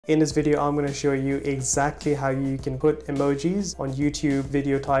In this video, I'm going to show you exactly how you can put emojis on YouTube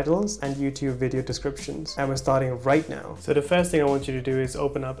video titles and YouTube video descriptions. And we're starting right now. So the first thing I want you to do is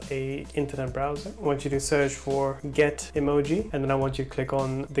open up a internet browser. I want you to search for Get Emoji, and then I want you to click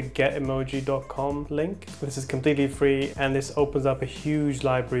on the getemoji.com link. This is completely free, and this opens up a huge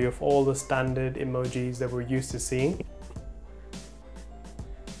library of all the standard emojis that we're used to seeing.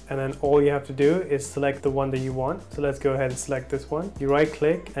 And then all you have to do is select the one that you want. So let's go ahead and select this one. You right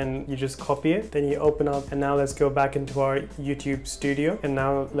click and you just copy it. Then you open up, and now let's go back into our YouTube studio. And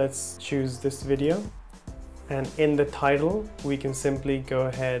now let's choose this video. And in the title, we can simply go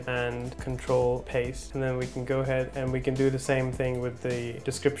ahead and control paste. And then we can go ahead and we can do the same thing with the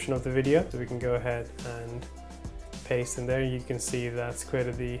description of the video. So we can go ahead and paste in there. You can see that's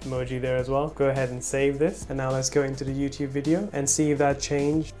created the emoji there as well. Go ahead and save this. And now let's go into the YouTube video and see if that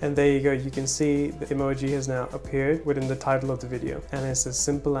changed. And there you go. You can see the emoji has now appeared within the title of the video. And it's as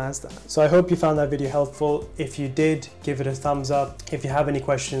simple as that. So I hope you found that video helpful. If you did, give it a thumbs up. If you have any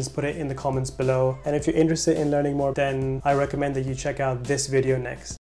questions, put it in the comments below. And if you're interested in learning more, then I recommend that you check out this video next.